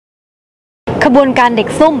ขบวนการเด็ก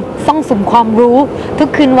ซุ่มซ่องสุมความรู้ทุก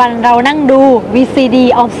คืนวันเรานั่งดู VCD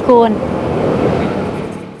ormschool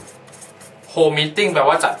home meeting แปล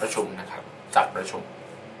ว่าจัดประชุมนะครับจัดประชุม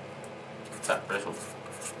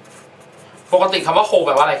ปกติคำว่า hold แป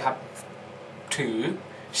ลว่าอะไรครับถือ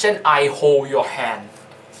เช่น I hold your hand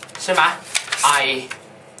ใช่ไหม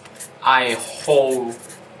I hold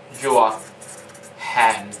your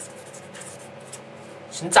hand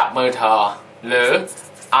ฉันจับมือเธอหรือ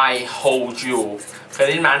I hold you เคยไ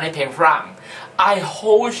ด้ยินไหมในเพลงฝรั่ง I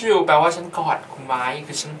hold you แปลว่าฉันกอดคุณไว้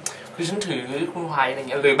คือฉันถือคุณไว้อะไร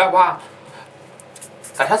เงี้ยหรือแบบว่า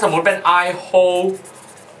แต่ถ้าสมมุติเป็น I hold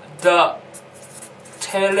the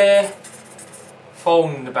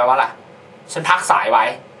telephone แปลว่าอะไรฉันพักสายไว้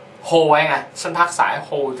hold ไว้ไงฉันพักสาย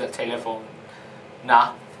hold the telephone นะ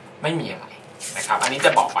ไม่มีอะไรนะครับอันนี้จ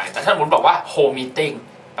ะบอกไปแต่ถ้าสมมติบอกว่า hold meeting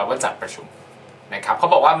แปลว่าจัดประชุมนะครับเขา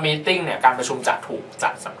บอกว่า meeting เนี่ยการประชุมจะถูกจั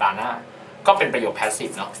ดสัปดาห์หน้าก็เป็นประโยค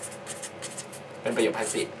passive เนาะเป็นประโยค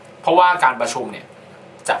passive เพราะว่าการประชุมเนี่ย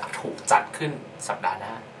จะถูกจัดขึ้นสัปดาห์หน้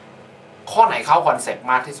าข้อไหนเข้าคอนเซ็ปต์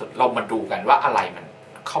มากที่สุดเรามาดูกันว่าอะไรมัน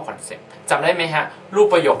เข้าคอนเซ็ปต์จำได้ไหมฮะรูป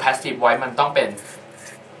ประโยค passive ไว้มันต้องเป็น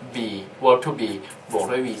be verb to be บวก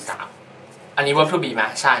ด้วย v3 อันนี้ verb to be ไหม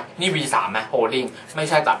ใช่นี่ v3 ไหม holding ไม่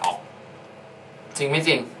ใช่ตัดออกจริงไม่จ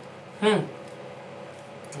ริง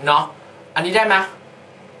เนาะอันนี้ได้ไหม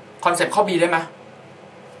คอนเซ็ปต์ข้อ b ได้ไหม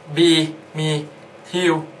b มี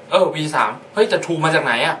heal v3 เฮ้ยแต่ to มาจากไ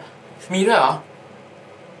หนอ่ะมีด้วยเหรอ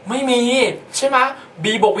ไม่มีใช่ไหม b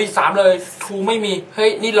บวก v3 เลย to ไม่มีเฮ้ย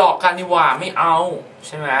นี่หลอกกันนี่ว่าไม่เอาใ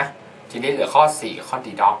ช่ไหมทีนี้เหลือข้อ4กับข้อ d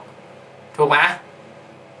dog ถูกไหม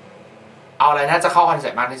เอาอะไรน่าจะเข้าคอนเซ็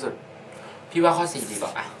ปต์มากที่สุดพี่ว่าข้อ4ดีกว่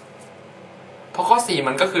าอ่ะเพราะข้อ4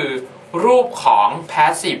มันก็คือรูปของ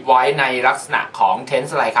passive ไว้ในลักษณะของ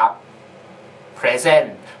tense อะไรครับ present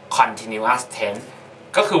continuous tense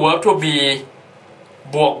ก็คือ verb to be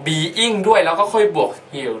บวก being ด้วยแล้วก็ค่อยบวก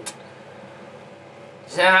healed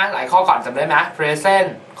ใช่ไหมหลายข้อก่อนจำได้ไหม present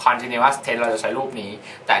continuous tense เราจะใช้รูปนี้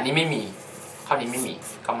แต่อันนี้ไม่มีข้อนี้ไม่มี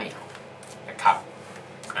ก็ไม่เอานะครับ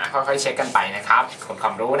ค่อยๆเช็คกันไปนะครับคนคว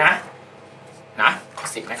ามรู้นะข้อ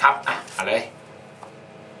10นะครับเอาเลย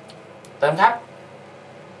เติมครับ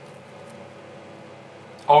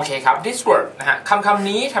โอเคครับ this word นะฮะคำ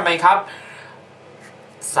นี้ทำไมครับ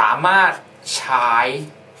สามารถใ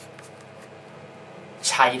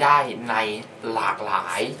ช้ได้ในหลากหลา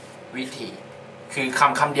ยวิธีคือ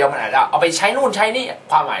คำเดียวมันอาจจะเอาไปใช้นู่นใช้นี่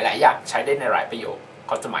ความหมายหลายอย่างใช้ได้ในหลายประโยคเ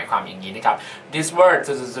ขาจะหมายความอย่างนี้นะครับ this word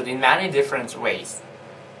in many different ways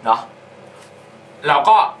เนาะเรา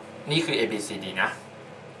ก็นี่คือ A B C D นะ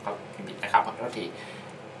ก็ผิดนะครับขอโทษที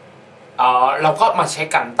เราก็มาเช็ค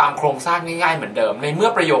กันตามโครงสร้างง่ายๆเหมือนเดิมในเมื่อ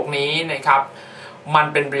ประโยคนี้นะครับมัน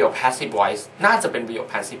เป็นประโยค passive voice น่าจะเป็นประโยค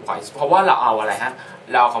passive voice เพราะว่าเราเอาอะไรฮะ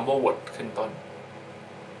เราเอาคำว่า word ขึ้นต้น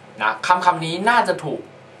นะคำนี้น่าจะถูก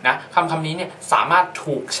นะคำนี้เนี่ยสามารถ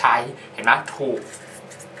ถูกใช้เห็นไหมถูก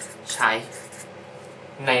ใช้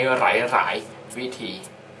ในหลายๆวิธี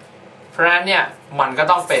เพราะฉะนั้นเนี่ยมันก็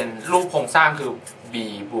ต้องเป็นรูปโครงสร้างคือ b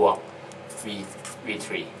บวก v3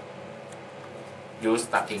 use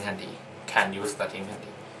ตัดทิ้งทันที can use ตัดทิ้งทัน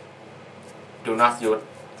ที do not use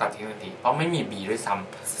ตัดทิ้งทันทีเพราะไม่มี b ด้วยซ้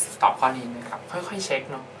ำตอบข้อนี้นะครับค่อยๆเช็ค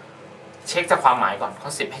เนาะเช็คจากความหมายก่อนข้อ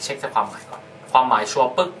10ให้เช็คจากความหมายก่อนความหมายชัว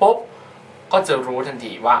ร์ปึ๊กปุ๊บก็จะรู้ทัน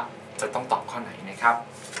ทีว่าจะต้องตอบข้อไหนนะครับ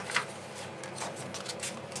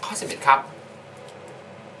ข้อ11ครับ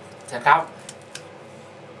เชิญครับ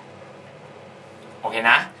โอเค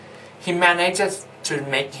นะ he manages to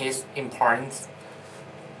make his importance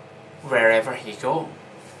wherever he go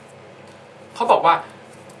เขาบอกว่า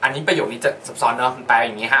อันนี้ประโยคนี้จะซับซ้อนเนาะมันแปลอ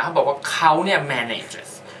ย่างนี้ฮะเขาบอกว่าเขาเนี่ย manage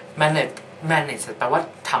แปลว่า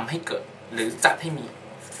ทำให้เกิดหรือจัดให้มี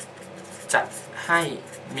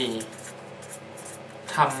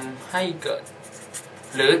ทำให้เกิด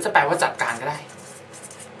หรือจะแปลว่าจัดการก็ได้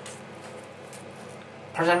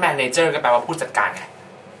เพราะฉะนั้น manager ก็แปลว่าผู้จัดการไง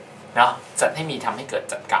เนาะจัดให้มีทำให้เกิด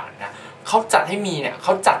จัดการนะเขาจัดให้มีเนี่ยเข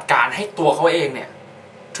าจัดการให้ตัวเขาเองเนี่ย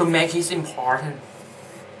to make his important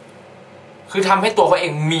คือทำให้ตัวเขาเอ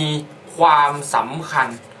งมีความสำคัญ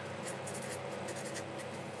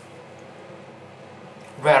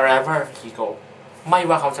wherever he go ไม่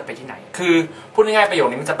ว่าเขาจะไปที่ไหนคือพูดง่ายๆประโยค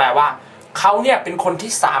นี้มันจะแปลว่าเขาเนี่ยเป็นคน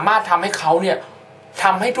ที่สามารถทำให้เขาเนี่ยท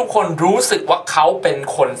ำให้ทุกคนรู้สึกว่าเขาเป็น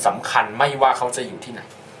คนสำคัญไม่ว่าเขาจะอยู่ที่ไหน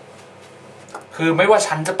คือไม่ว่า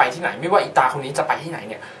ฉันจะไปที่ไหนไม่ว่าอีตาคนนี้จะไปที่ไหน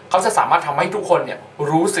เนี่ยเขาจะสามารถทำให้ทุกคนเนี่ย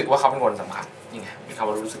รู้สึกว่าเขาเป็นคนสำคัญนี่ไงมีคำ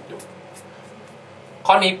ว่ารู้สึกอยู่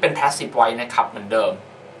ข้อนี้เป็น passive ไว้นะครับเหมือนเดิม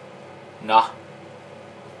เนาะ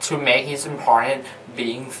to make his important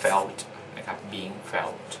being felt นะครับ being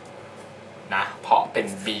felt นะเพราะเป็น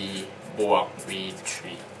be บวก v3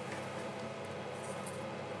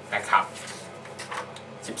 นะครับ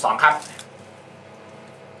12ครับ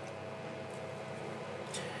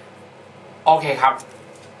โอเคครับ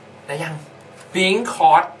ได้ยัง being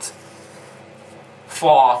caught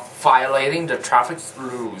for violating the traffic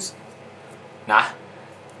rules นะ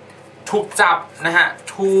ถูกจับนะฮะ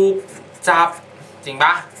ถูกจับจริงป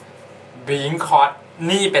ะ being caught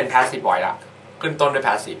นี่เป็น passive voice ละขึ้นต้นด้วย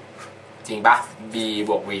passive จริงปะ b บ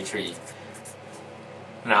วก v3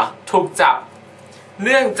 นะถูกจับเ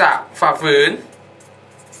นื่องจากฝ่าฝืน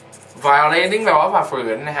violating แปลว่าฝ่าฝื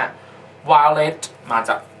นนะฮะ violate มา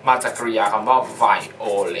จากกริยาคำว่า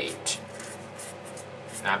violate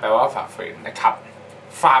นะแปลว่าฝ่าฝืนนะครับ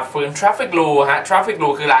ฝ่าฝืน traffic rule ฮะ traffic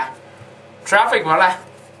rule คืออะไร traffic ว่าอะไร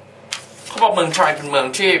เขาบอกเมืองไทยเป็นเมือง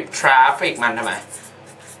ที่ traffic มันทำไม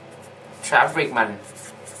traffic มัน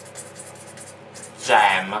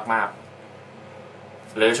jam มาก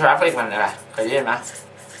ๆหรือ traffic มันอะไรเคยได้ยินไหม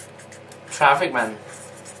traffic มัน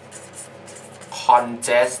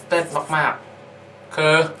congested มากๆคื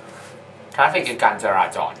อ traffic คือการจรา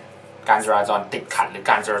จรติดขัดหรือ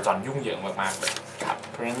การจราจรยุ่งเหยิงมากๆเลยครับ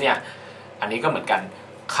เพราะฉะนั้นเนี่ยอันนี้ก็เหมือนกัน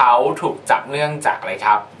เขาถูกจับเนื่องจากอะไรค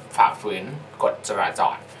รับฝ่าฝืนกฎจราจ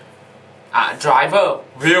รdriver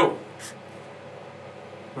will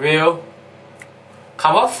ค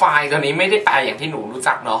ำว่า fine ตัวนี้ไม่ได้แปลอย่างที่หนูรู้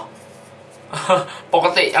จักเนาะ ปก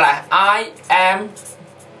ติอะไร I am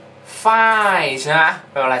fine ใช่ไหม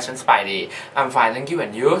แปลว่าอะไรฉันสบายดี I'm fine thank you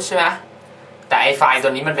and you ใช่ไหมแต่ไอ้ fine ตั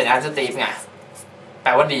วนี้มันเป็น adjective ไงแป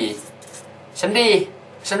ลว่าดีฉันดี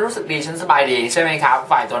ฉันรู้สึกดีฉันสบายดีใช่ไหมครับ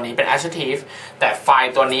ฝ่ายตัวนี้เป็น adjective แต่ฝ่าย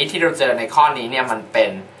ตัวนี้ที่เราเจอในข้อนี้เนี่ยมันเป็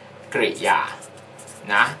นกริยา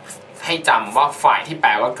นะให้จำว่าฝ่ายที่แป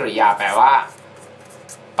ลว่ากริยาแปลว่า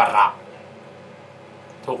ปรับ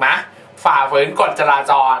ถูกไหมฝ่าฝืนกฎจรา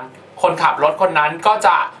จรคนขับรถคนนั้นก็จ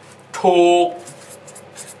ะถูก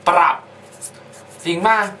ปรับจริงม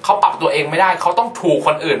ากเขาปรับตัวเองไม่ได้เขาต้องถูกค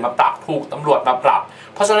นอื่นมาปรับถูกตำรวจมาปรับ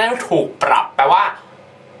เพราะฉะนั้นถูกปรับแปลว่า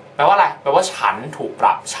อะไรแปลว่าฉันถูกป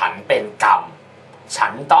รับฉันเป็นกรรมฉั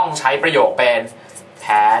นต้องใช้ประโยคเป็น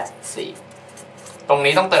passive ตรง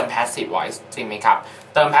นี้ต้องเติม passive voice จริงไหมครับ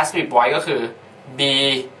เติม passive voice ก็คือ b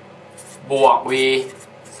บวก v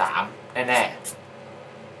 3 แน่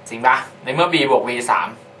ๆจริงปะในเมื่อ b บวก v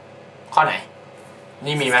 3 ข้อไหน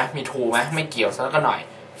นี่มีไหมมี to ไหมไม่เกี่ยวสักหน่อย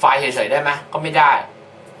ไฟเฉยๆได้ไหมก็ไม่ได้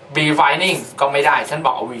b finding ก็ไม่ได้ฉันบ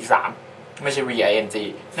อกเอา v 3 ไม่ใช่ v ing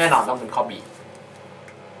แน่นอนต้องเป็นข้อ b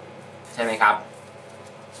ใช่ไหมครับ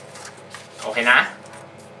โอเคนะ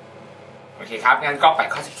โอเคครับงั้นก็ไป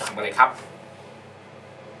ข้อ13กันเลยครับ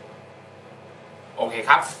โอเค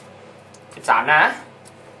ครับ13นะ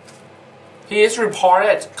he is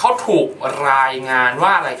reported เขาถูกรายงานว่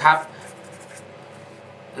าอะไรครับ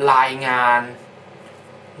รายงาน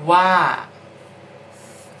ว่า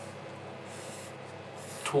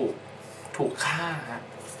ถูกฆ่า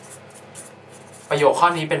ประโยคข้อ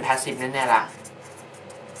นี้เป็น passive แน่ๆละ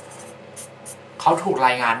เขาถูกร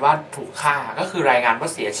ายงานว่าถูกฆ่าก็คือรายงานว่า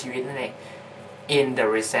เสียชีวิตนั่นเอง in the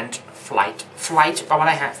recent flight แปลว่าอะ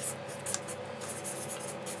ไรฮะ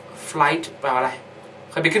flight แปลว่าอะไร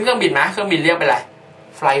เคยไปขึ้นเครื่องบินไหมเครื่องบินเรียกเป็นอะไร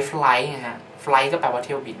flight นะฮะ flight ก็แปลว่าเ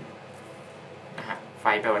ที่ยวบินนะฮะ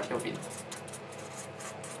flight แปลว่าเที่ยวบิน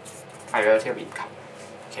flight แปลว่าเที่ยวบินครับ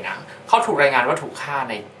โอเคนะเขาถูกรายงานว่าถูกฆ่า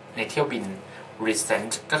ในเที่ยวบิน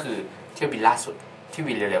recent ก็คือเที่ยวบินล่าสุดที่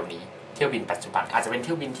บินเร็วๆนี้เที่ยวบินปัจจุบันอาจจะเป็นเ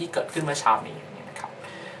ที่ยวบินที่เกิดขึ้นเมื่อเช้านี้นะครับ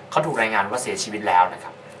เขาถูกรายงานว่าเสียชีวิตแล้วนะค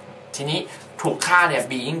รับทีนี้ถูกฆ่าเนี่ย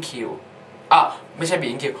being killed ไม่ใช่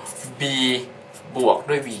being killed b บวก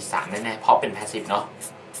ด้วย v 3แน่ๆเพราะเป็น passive เนาะ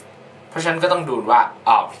เพราะฉะนั้นก็ต้องดูว่า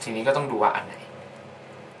ทีนี้ก็ต้องดูว่าอันไหน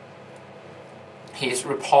he is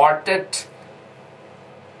reported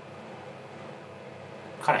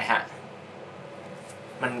ข้อไหนฮะ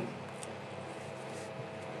มัน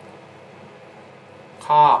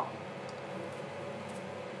ข้อ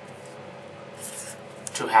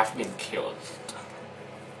to have been killed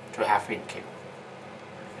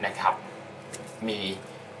นะครับมี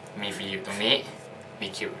v อยู่ตรงนี้มี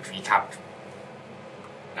q อยู่ตรงนี้ครับ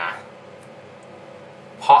นะ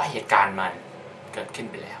เพราะเหตุการณ์มันเกิดขึ้น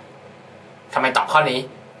ไปแล้วทำไมตอบข้อนี้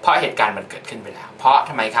เพราะเหตุการณ์มันเกิดขึ้นไปแล้วเพราะท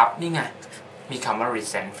ำไมครับนี่ไงมีคำว่า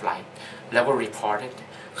recent flight แล้วก็ reported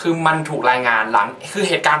คือมันถูกรายงานหลังคือ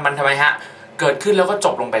เหตุการณ์มันทำไมฮะเกิดขึ้นแล้วก็จ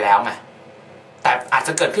บลงไปแล้วไงแต่อาจจ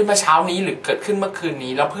ะเกิดขึ้นเมื่อเช้านี้หรือเกิดขึ้นเมื่อคืน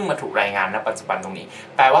นี้แล้วเพิ่งมาถูกรายงานณปัจจุบันตรงนี้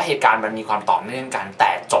แปลว่าเหตุการณ์มันมีความต่อเนื่องกันแต่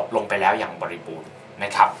จบลงไปแล้วอย่างบริบูรณ์น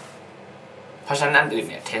ะครับเพราะฉะนั้นอันอื่น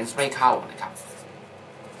เนี่ย tense ไม่เข้านะครับ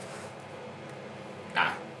นะ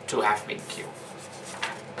to have been killed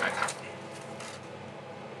นะครับ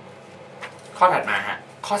ข้อถัดมาฮะ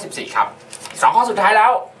ข้อ 14 ครับ2ข้อสุดท้ายแล้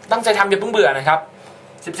วตั้งใจทำอย่าเพิ่งเบื่อนะครับ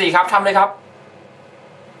14 ครับทำเลยครับ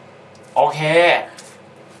โอเค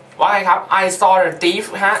ว่าไงครับ I saw the thief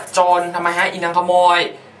ฮะโจรทำไมฮะอีนางขโมย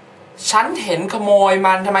ฉันเห็นขโมย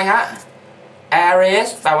มันทำไมฮะ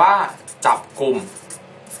arrest แปลว่าจับกลุ่ม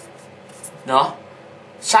เนาะ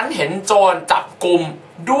ฉันเห็นโจรจับกลุ่ม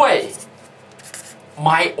ด้วย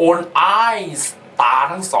my own eyes ตา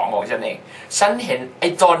ทั้งสองของฉันเองฉันเห็นไอ้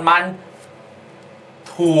โจรมัน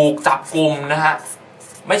ถูกจับกลุ่มนะฮะ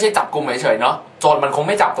ไม่ใช่จับกลุ่มเฉยๆเนาะโจรมันคง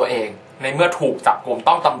ไม่จับตัวเองในเมื่อถูกจับกลุ่ม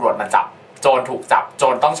ต้องตำรวจมาจับโจรถูกจับโจ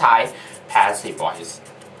รต้องใช้ passive voice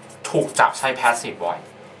ถูกจับใช้ passive voice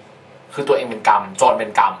คือตัวเองเป็นกรรมโจรเป็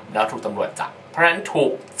นกรรมแล้วถูกตำรวจจับเพราะฉะนั้นถู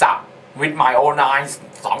กจับ with my own eyes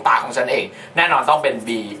สองตาของฉันเองแน่นอนต้องเป็น b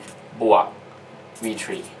บวก v3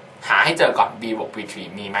 หาให้เจอก่อน b บวก v3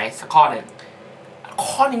 มีไหมสักข้อหนึ่ง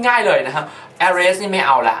ข้อนี้ง่ายเลยนะครับ arrest นี่ไม่เ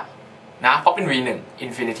อาละนะเพราะเป็น v1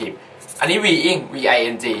 infinitive อันนี้ ving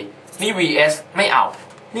นี่ vs ไม่เอา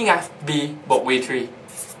นี่ไง b บวก v3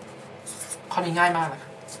 ข้อนี้ง่ายมากนะ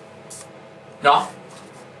เนาะ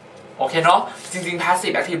โอเคเนาะจริงๆ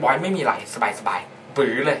passive active voice ไม่มีอะไรสบายๆบื้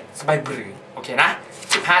อเลยสบายบื้อโอเคนะ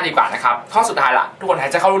15ดีกว่านะครับข้อสุดท้ายละทุกคนหา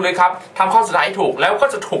ยใจเข้าลึกๆครับทำข้อสุดท้ายให้ถูกแล้วก็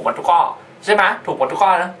จะถูกหมดทุกข้อใช่ไหมถูกหมดทุกข้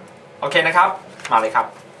อนะโอเคนะครับมาเลยครับ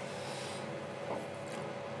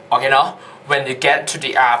โอเคเนาะ when you get to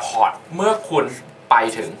the airport เมื่อคุณไป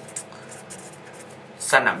ถึง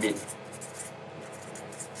สนามบิน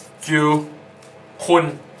you คุณ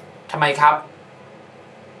ทำไมครับ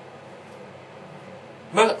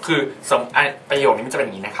เมื่อคือประโยคนี้มันจะเป็นอ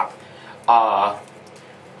ย่างนี้นะครับ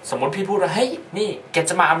สมมติพี่พูดว่าเฮ้ยนี่แก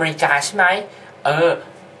จะมาอเมริกาใช่ไหม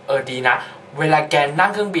ดีนะเวลาแกนั่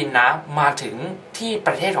งเครื่องบินนะมาถึงที่ป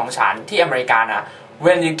ระเทศของฉันที่อเมริกานะ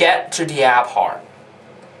when you get to the airport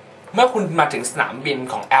เมื่อคุณมาถึงสนามบิน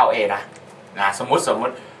ของ LA นะสมมติ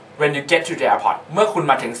when you get to the airport เมื่อคุณ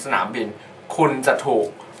มาถึงสนามบินคุณจะถูก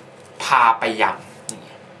พาไปยัง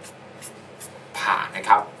นะค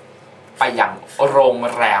รับไปยังโรง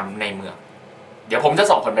แรมในเมืองเดี๋ยวผมจะ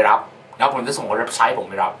ส่งคนไปรับแล้วผมจะส่งคนรับใช้ผม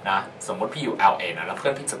ไปรับนะสมมติพี่อยู่ LA นะแล้วเพื่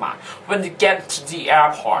อนพี่จะมา when you get to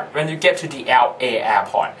the LA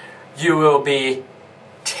airport you will be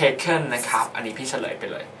taken นะครับอันนี้พี่เฉลยไป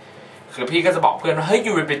เลยคือพี่ก็จะบอกเพื่อนว่าเฮ้ย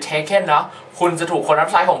you will be taken นะคุณจะถูกคนรับ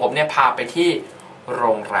ใช้ของผมเนี่ยพาไปที่โร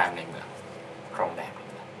งแรมในเมือง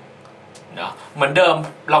เนาะเหมือนเดิม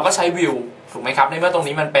เราก็ใช้วิวถูกไหมครับในเมื่อตรง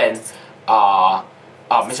นี้มันเป็น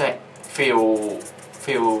ไม่ใช่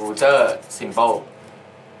future simple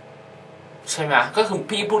ใช่ไหมก็คือ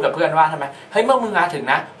พี่พูดกับเพื่อนว่าทำไมเฮ้ยเมื่อมึงมาถึง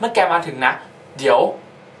นะเมื่อแกมาถึงนะเดี๋ยว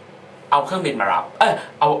เอาเครื่องบินมารับ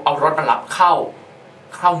เอารถมารับเข้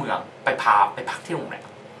าเมืองไปพักที่โรงแรม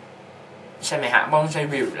ใช่ไหมฮะมันต้องใช้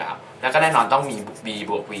วิวแล้วก็แน่นอนต้องมี b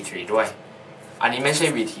บวก v3 ด้วยอันนี้ไม่ใช่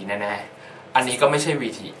vt แน่ๆอันนี้ก็ไม่ใช่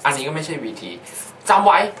vt อันนี้ก็ไม่ใช่ vt จำไ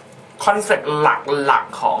ว้คอนเซ็ปต์หลัก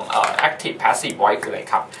ของactive passive voice คืออะไร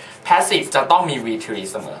ครับ passive จะต้องมี v3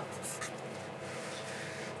 เสมอ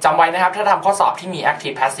จำไว้นะครับถ้าทำข้อสอบที่มี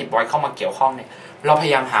active passive voice เข้ามาเกี่ยวข้องเนี่ยเราพย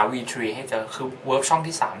ายามหา v3 ให้เจอคือ verb ช่อง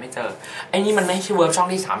ที่3ไม่เจอไอ้นี่มันไม่ใช่ verb ช่อง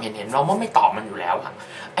ที่3เห็นเราไม่ตอบมันอยู่แล้วอะ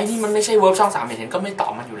ไอ้นี่มันไม่ใช่ verb ช่อง3เห็นก็ไม่ตอ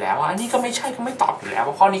บมันอยู่แล้วอันนี้ก็ไม่ใช่ก็ไม่ตอบอยู่แล้ว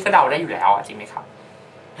ข้อนี้ก็เดาได้อยู่แล้วจริงไหมครับ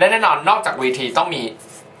และแน่นอนนอกจาก v3 ต้องมี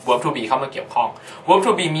verb to be เข้ามาเกี่ยวข้อง verb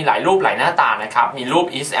to be มีหลายรูปหลายหน้าตานะครับมีรูป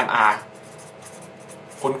is am are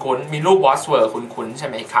คุ้นมีรูป was were คุ้นใช่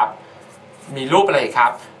ไหมครับมีรูปอะไรครั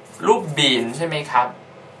บรูป been ใช่ไหมครับ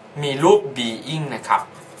มีรูป being นะครับ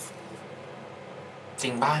จริ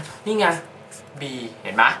งบ้างนี่ไง be เ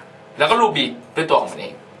ห็นไหมแล้วก็รูป be ด้วยตัวของมันเอ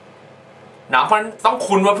งนะเพราะต้อง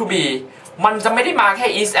คุ้น verb to be มันจะไม่ได้มาแค่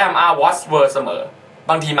is am are was were เสมอ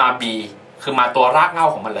บางทีมา be คือมาตัวรากเหง้า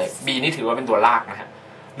ของมันเลย be นี่ถือว่าเป็นตัวรากนะฮะ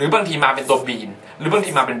หรือบางทีมาเป็นตัว been หรือบางที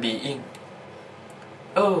มาเป็น being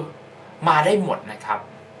มาได้หมดนะครับ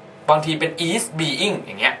บางทีเป็น is being อ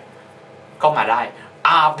ย่างเงี้ยก็มาได้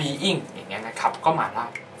are being อย่างเงี้ยนะครับก็มาได้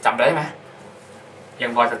จำได้ไหมยั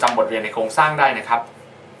งพอจะจำบทเรียนในโครงสร้างได้นะครับ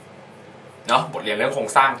เนาะบทเรียนเรื่องโครง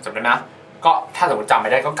สร้างจำได้ไหมก็ถ้าสมมติจำไ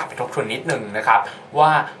ม่ได้ก็กลับไปทบทวนนิดนึงนะครับว่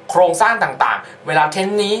าโครงสร้างต่างๆเวลาเทน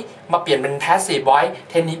นี้มาเปลี่ยนเป็น passive voice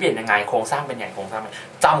เทนนี้เปลี่ยนยังไงโครงสร้างเป็นอย่างโครงสร้าง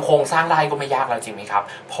จำโครงสร้างได้ก็ไม่ยากแล้วจริงไหมครับ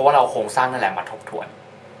เพราะว่าเราโครงสร้างนั่นแหละมาทบทวน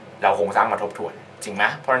จริงไหม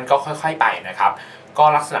เพราะฉะนั้นก็ค่อยๆไปนะครับก็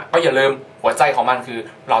ลักษณะก็อย่าลืมหัวใจของมันคือ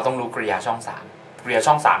เราต้องรู้กริยาช่อง3กริยา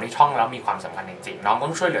ช่อง3ที่ท่องแล้วมีความสำคัญจริงๆน้องต้อ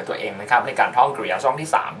งช่วยเหลือตัวเองนะครับในการท่องกริยาช่องที่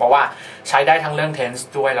3เพราะว่าใช้ได้ทั้งเรื่อง tense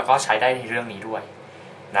ด้วยแล้วก็ใช้ได้ในเรื่องนี้ด้วย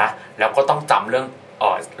นะแล้วก็ต้องจำเรื่อง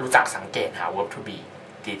รู้จักสังเกตหา verb to be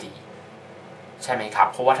ดีๆ ใช่ไหมครับ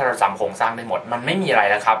เพราะว่าถ้าเราจำโครงสร้างได้หมดมันไม่มีอะไร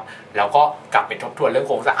แล้วครับแล้วก็กลับไปทบทวนเรื่องโ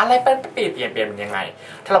ครงสร้างอะไรเป็นเปลี่ยนเป็นยังไง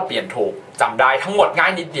ถ้าเราเปลี่ยนถูกจำได้ทั้งหมดง่า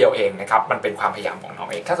ยนิดเดียวเองนะครับมันเป็นความพยายามของน้อง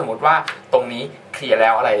เองถ้าสมมติว่าตรงนี้เคลียร์แล้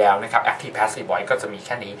วอะไรแล้วนะครับ active passive voice ก็จะมีแ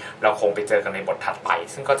ค่นี้เราคงไปเจอกันในบทถัดไป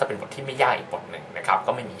ซึ่งก็จะเป็นบทที่ไม่ยากอีกบทหนึ่งนะครับ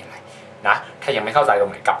ก็ไม่มีอะไรนะถ้ายังไม่เข้าใจตรง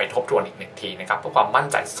ไหนกลับไปทบทวนอีกหนึ่งทีนะครับเพื่อความมั่น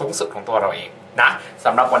ใจสูงสุดของตัวเราเองนะส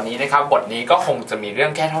ำหรับวันนี้นะครับบทนี้ก็คงจะมีเรื่อ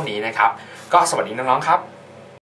งแค่เท่านี้นะครับก็สวัสดีน้องๆครับ